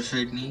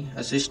परसाइड नहीं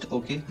assist.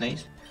 Okay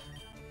nice.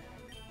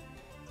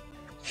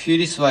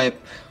 Fury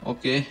swipe.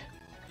 Okay,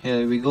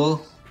 here we go.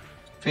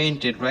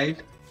 Fainted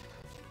right.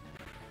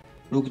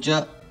 रुक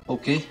जा.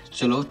 ओके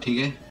चलो ठीक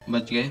है,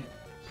 बच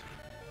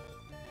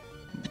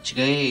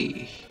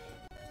गए.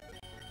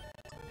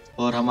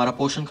 और हमारा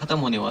पोशन खत्म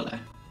होने वाला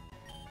है.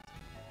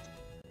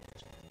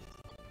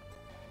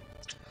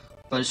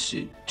 पर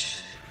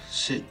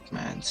शिट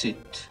मैन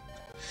शिट.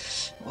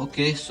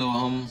 ओके, सो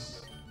हम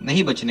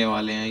नहीं बचने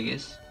वाले हैं आई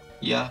गेस.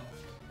 या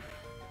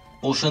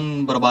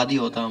पोशन बर्बादी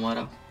होता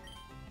हमारा.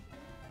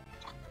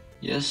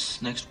 Yes,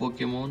 next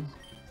Pokemon.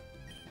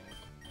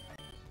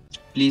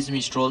 प्लीज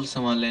मिस्ट्रॉल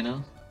संभाल लेना।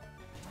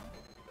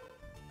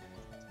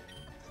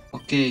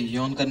 ओके,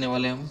 यौन करने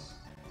वाले हम,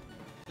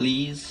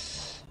 प्लीज।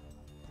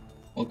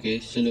 ओके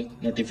चलो,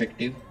 not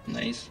effective,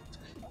 nice.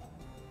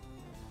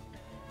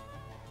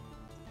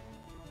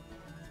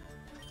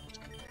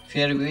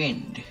 Fair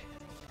wind,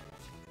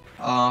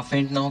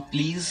 फेंट now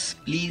please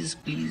please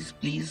please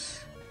please.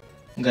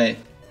 गए,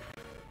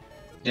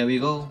 there we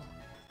go,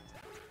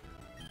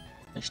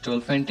 stall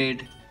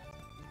fainted,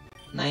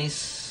 nice.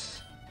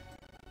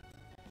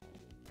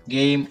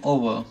 Game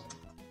over.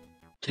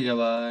 ठीक है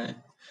भाई,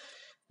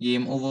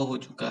 गेम ओवर हो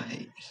चुका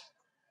है।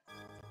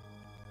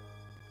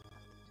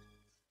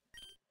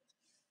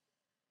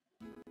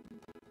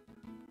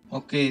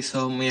 ओके सो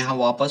हम यहाँ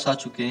वापस आ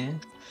चुके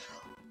हैं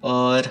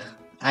और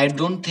आई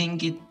डोंट थिंक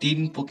कि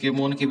 3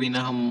 पोकेमोन के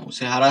बिना हम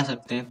उसे हरा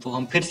सकते हैं, तो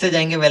हम फिर से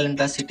जाएंगे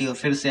वेलेंटा सिटी और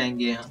फिर से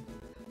आएंगे यहाँ।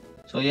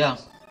 सो या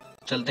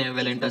चलते हैं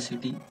वेलेंटा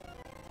सिटी।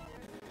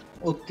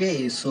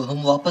 ओके सो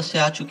हम वापस से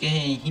आ चुके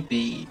हैं यहीं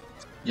पे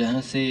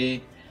जहाँ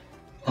से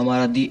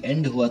हमारा दी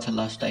एंड हुआ था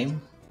लास्ट टाइम,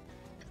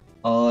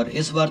 और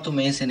इस बार तो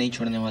मैं इसे नहीं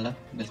छोड़ने वाला,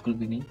 बिल्कुल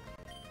भी नहीं।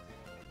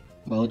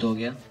 बहुत हो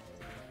गया।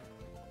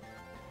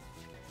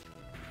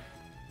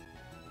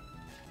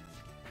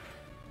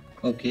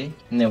 Okay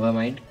never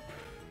mind,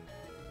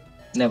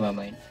 never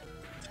mind,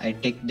 I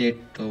take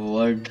that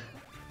word,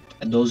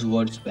 those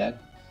words back,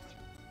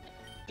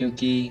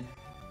 क्योंकि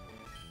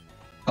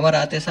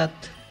हमारा आते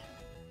साथ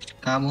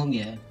काम हो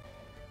गया है,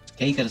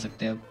 क्या ही कर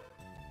सकते हैं अब।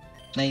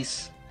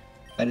 Nice,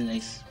 very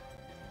nice.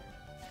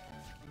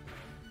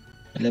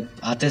 मतलब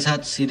आते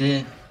साथ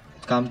सीधे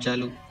काम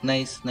चालू।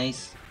 Nice nice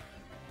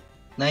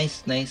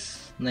nice nice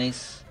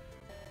nice.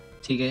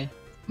 ठीक है,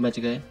 बच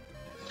गए,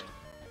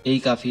 यही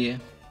काफी है।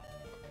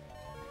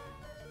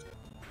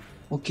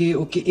 ओके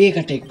ओके, एक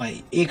अटैक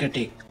भाई, एक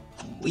अटैक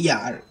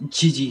यार।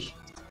 जी जी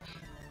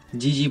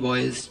जी जी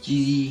बॉयज,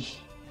 जी जी।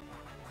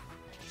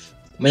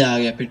 मजा आ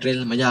गया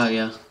पिट्रेल, मजा आ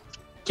गया,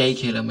 क्या ही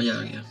खेला, मजा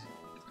आ गया।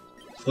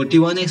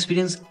 41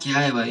 एक्सपीरियंस क्या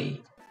है भाई।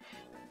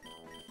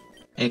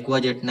 एक्वा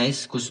जेट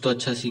नाइस, कुछ तो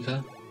अच्छा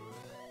सीखा,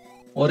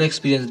 और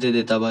एक्सपीरियंस दे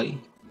देता भाई,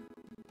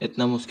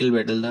 इतना मुश्किल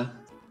बैटल था।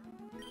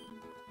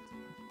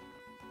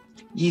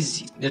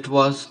 Easy, that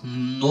was,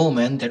 no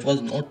man that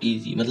was not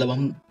easy. मतलब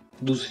हम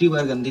दूसरी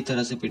बार गंदी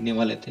तरह से पिटने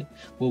वाले थे,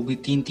 वो भी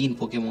 3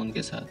 पोकेमोन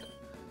के साथ।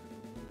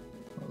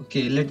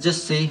 Okay, let's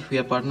just say we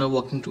are partner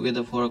working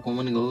together for a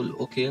common goal.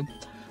 Okay,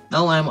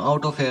 now I am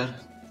out of here.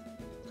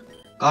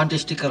 Can't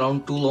stick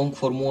around too long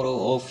for more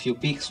of your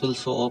peaks will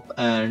show up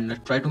and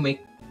try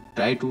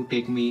to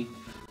take me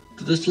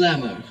to the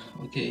slammer.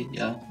 Okay,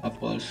 yeah, of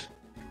course.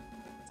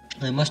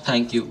 I must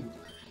thank you.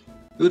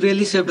 You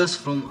really saved us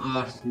from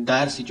a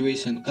dire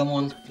situation. Come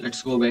on,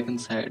 let's go back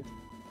inside.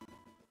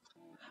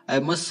 I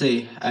must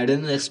say, I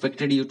didn't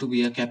expected you to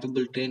be a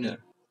capable trainer.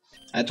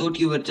 I thought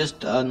you were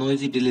just a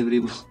noisy delivery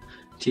boy.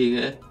 ठीक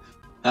है,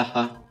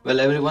 haha. Well,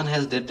 everyone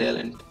has their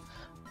talent,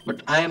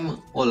 but I am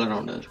all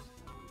arounder.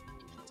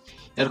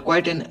 You're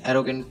quite an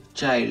arrogant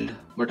child,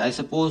 but I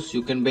suppose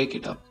you can bake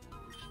it up.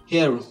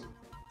 Here,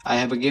 I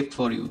have a gift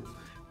for you.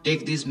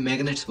 Take this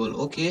magnets ball.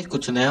 Okay,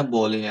 कुछ नया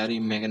ball है यार ये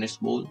magnets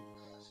ball.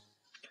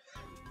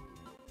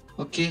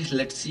 Okay,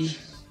 let's see.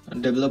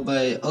 Developed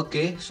by,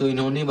 okay, so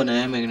इन्होंने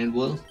बनाया magnet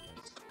ball.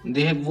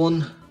 They have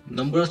won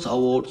numerous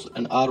awards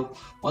and are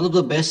one of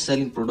the best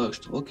selling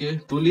products. Okay,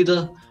 truly the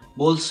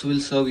balls will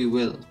serve you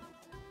well.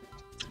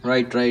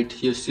 Right, right.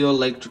 You sure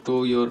like to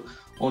tow your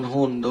own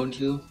horn, don't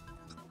you?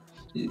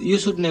 You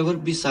should never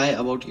be shy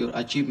about your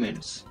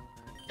achievements.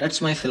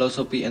 That's my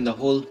philosophy and the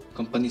whole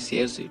company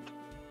shares it.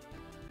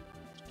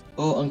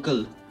 Oh,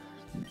 uncle,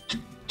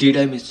 did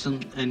I miss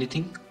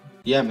anything?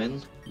 Yeah,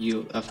 man.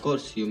 Of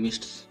course, you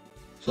missed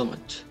so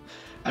much.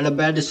 I had a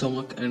bad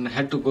stomach and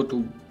had to go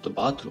to the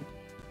bathroom.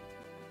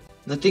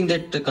 Nothing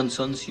that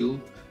concerns you.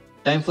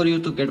 Time for you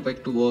to get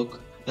back to work.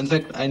 In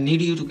fact, I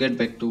need you to get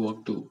back to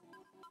work too.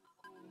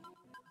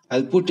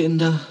 I'll put in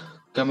the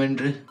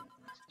commentary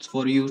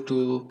for you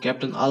to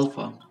Captain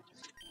Alpha.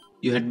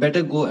 You had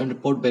better go and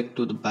report back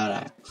to the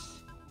barracks.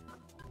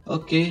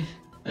 Okay,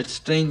 it's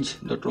strange,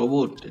 that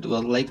robot. It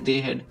was like they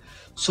had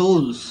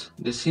souls.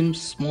 They seemed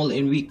small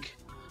and weak.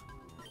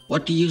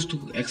 What used to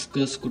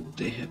excuse could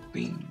they have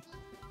been?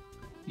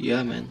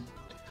 Yeah, man.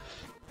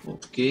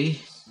 Okay.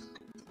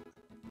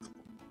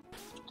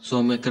 So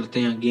हमें करते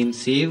हैं again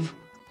save.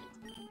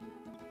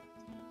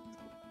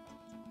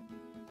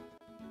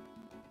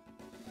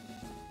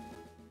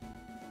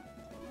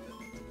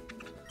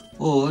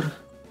 और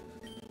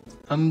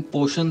हम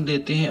पोशन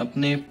देते हैं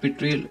अपने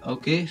पिट्रेल.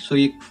 Okay so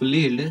ये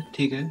fully heeled है.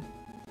 ठीक है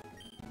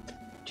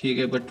ठीक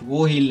है, बट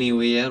वो हील नहीं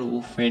हुए यार,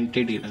 वो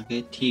फेंटेड ही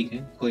रखे. ठीक है,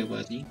 कोई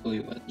बात नहीं, कोई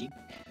बात नहीं.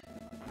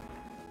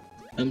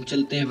 हम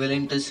चलते हैं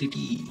वेलेंटा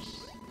सिटी.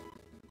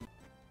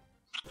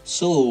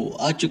 सो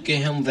आ चुके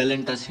हैं हम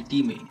वेलेंटा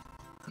सिटी में.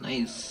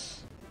 नाइस.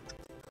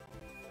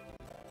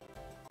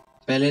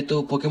 पहले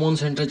तो पोकेमोन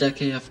सेंटर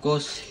जाके ऑफ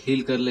कोर्स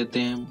हील कर लेते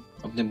हैं हम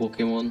अपने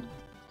पोकेमोन.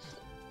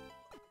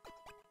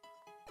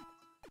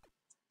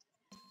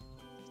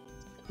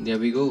 There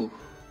we go.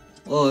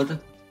 और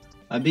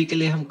अभी के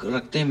लिए हम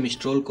रखते हैं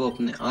मिस्ट्रोल को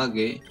अपने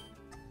आगे,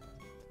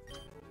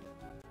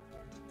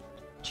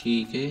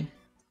 ठीक है।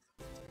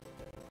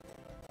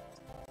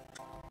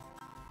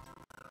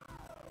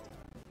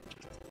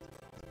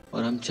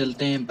 और हम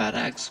चलते हैं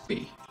बैरक्स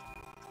पे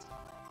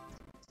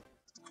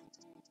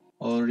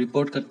और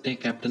रिपोर्ट करते हैं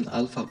कैप्टन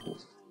अल्फा को।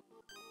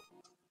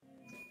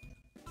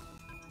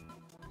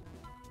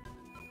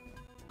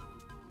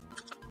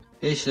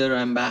 Hey sir,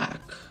 I'm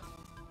back.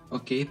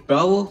 Okay,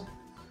 Bravo.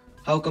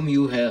 How come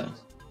you here?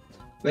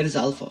 Where is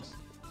Alpha?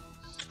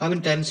 How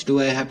many times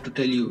do I have to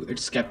tell you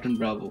it's Captain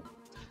Bravo?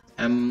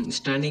 I'm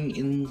standing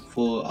in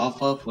for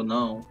Alpha for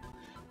now.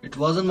 It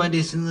wasn't my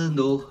decision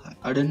though.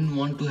 I didn't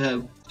want to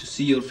have to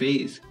see your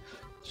face.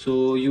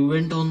 So you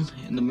went on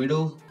in the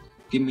middle.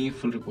 Give me a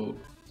full report.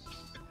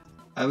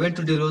 I went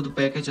to deliver the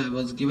package I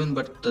was given,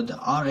 but the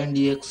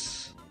R&D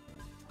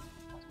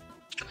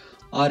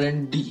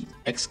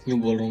क्यों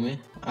बोल रहा हूँ मैं?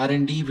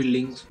 R&D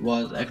building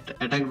was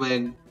attacked by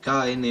a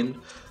guy named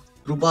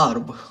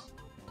Rhubarb.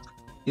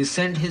 He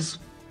sent his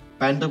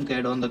phantom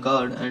cat on the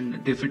guard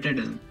and defeated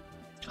him.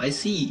 I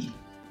see.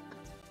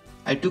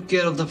 I took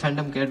care of the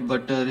phantom cat,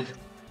 but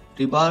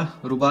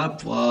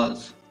Rhubarb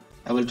was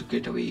able to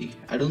get away.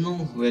 I don't know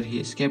where he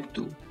escaped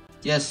to.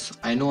 Yes,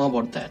 I know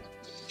about that.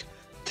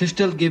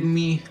 Thistle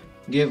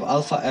gave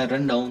Alpha a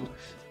rundown,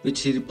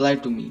 which he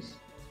replied to me.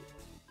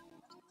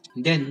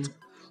 Then,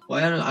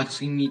 why are you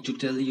asking me to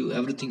tell you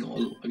everything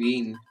all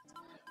again?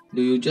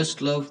 Do you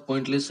just love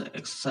pointless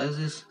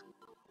exercises?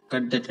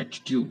 Cut that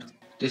attitude.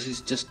 This is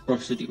just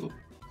procedure.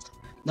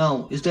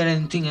 Now, is there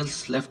anything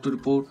else left to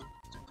report?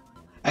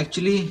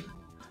 Actually,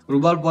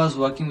 Rhubarb was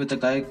working with a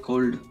guy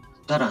called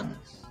Taran.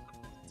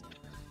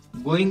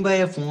 Going by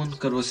a phone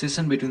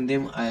conversation between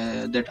them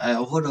that I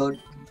overheard,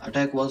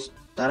 attack was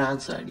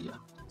Taran's idea.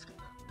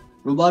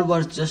 Rhubarb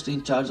was just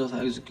in charge of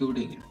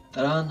executing it.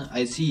 Taran,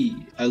 I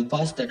see. I'll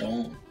pass that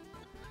on.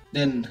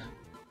 Then,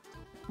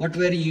 what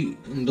were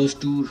those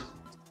two,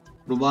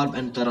 Rhubarb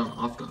and Taran,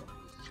 after?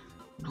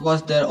 What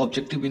was their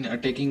objective in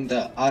attacking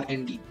the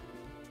R&D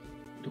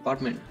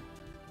department?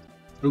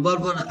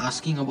 Rhubarb was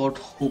asking about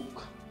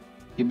Hook.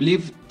 He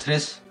believed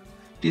Thresh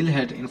still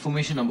had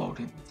information about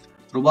him.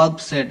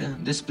 Rhubarb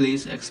said this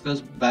place,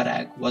 Express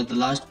Barrack, was the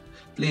last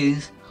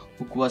place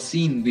Hook was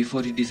seen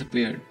before he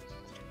disappeared.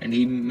 And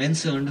he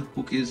mentioned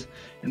Hook is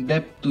in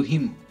debt to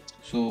him,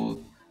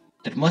 so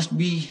that must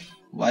be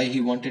why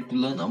he wanted to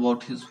learn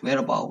about his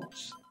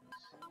whereabouts.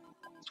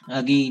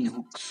 Again,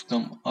 Hooks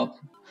come up,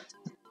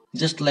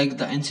 just like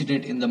the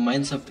incident in the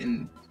mineshaft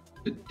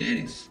with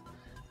Terrace.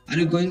 Are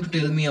you going to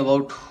tell me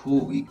about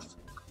who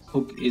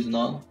Hook is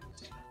now?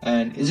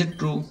 And is it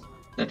true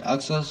that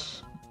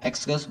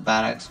Exgus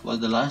Barracks was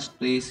the last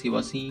place he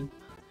was seen?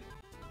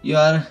 You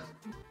are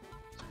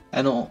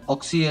an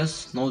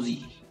Oxius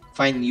nosy.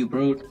 Fine, you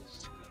brought.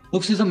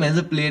 Hooks is a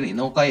major player in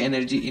Okai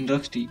energy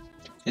industry.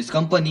 His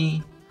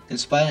company,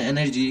 Inspire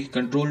Energy,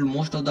 controlled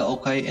most of the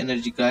Okai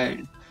energy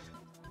grid.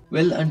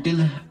 Well,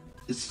 until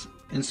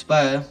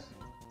Inspire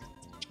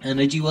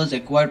Energy was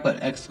acquired by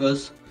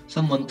Exgus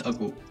some month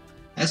ago.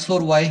 As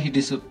for why he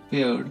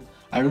disappeared,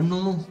 I don't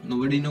know.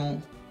 Nobody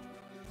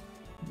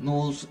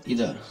knows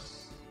either.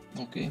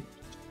 Okay,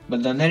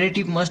 but the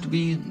narrative must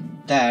be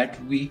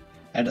that we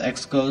at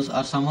Exgus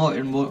are somehow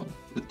involved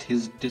with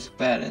his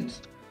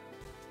disappearance.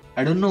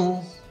 I don't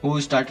know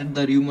who started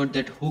the rumor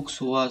that Hooks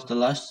was the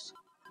last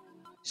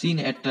seen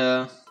at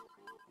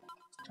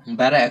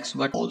Barracks,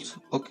 but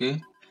also,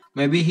 okay,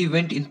 maybe he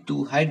went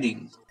into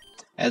hiding,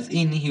 as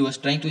in he was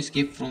trying to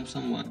escape from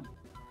someone.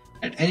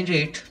 At any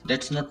rate,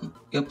 that's not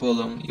your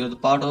problem. You're the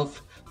part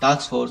of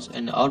task force,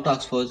 and our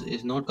task force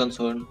is not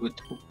concerned with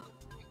Hook.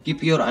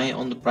 Keep your eye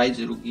on the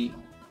prize, rookie.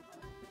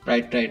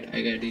 Right,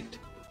 I get it.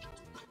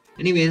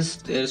 Anyways,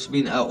 there's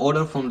been an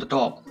order from the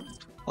top.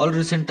 All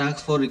recent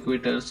task force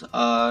recruiters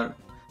are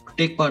to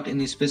take part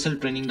in a special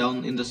training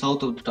down in the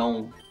south of the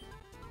town.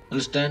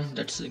 Understand?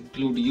 That's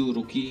include you,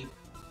 rookie.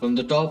 From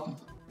the top,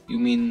 you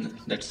mean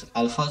that's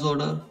Alpha's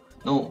order?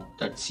 No,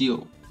 that's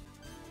CEO.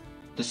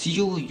 The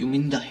CEO, you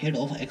mean the head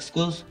of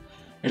Excos?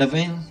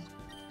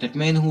 That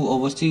man who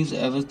oversees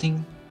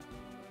everything?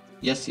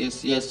 Yes,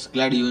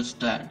 glad you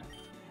understand.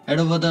 Head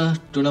over the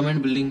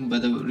tournament building by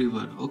the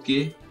river.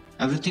 Okay,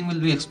 everything will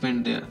be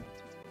explained there.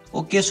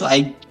 Okay, so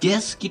I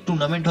guess कि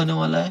tournament होने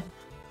वाला है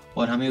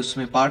और हमें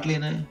उसमें part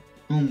लेना है.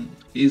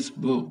 Is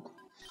Vogue.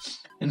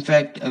 In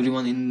fact,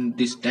 everyone in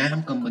this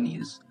damn company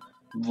is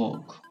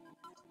Vogue.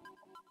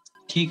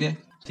 ठीक है.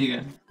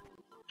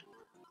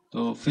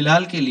 तो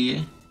फिलहाल के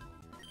लिए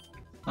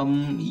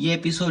हम ये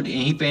एपिसोड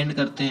यहीं पे एंड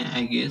करते हैं,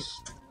 आई गेस.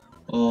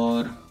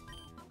 और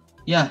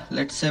या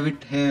लेट्स सेव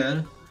इट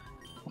हेयर.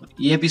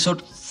 ये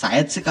एपिसोड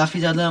शायद से काफ़ी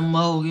ज़्यादा लंबा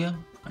हो गया.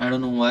 I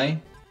don't know why,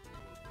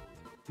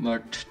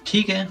 but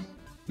ठीक है.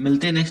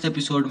 मिलते हैं नेक्स्ट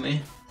एपिसोड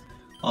में,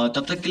 और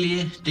तब तक के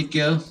लिए take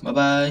care, bye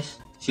bye,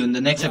 C you in the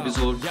next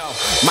episode.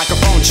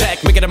 Microphone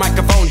check, make it a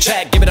microphone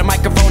check. Give it a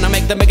microphone, I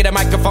make it a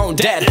microphone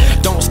dead.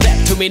 Don't step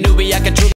to me, newbie, I can truly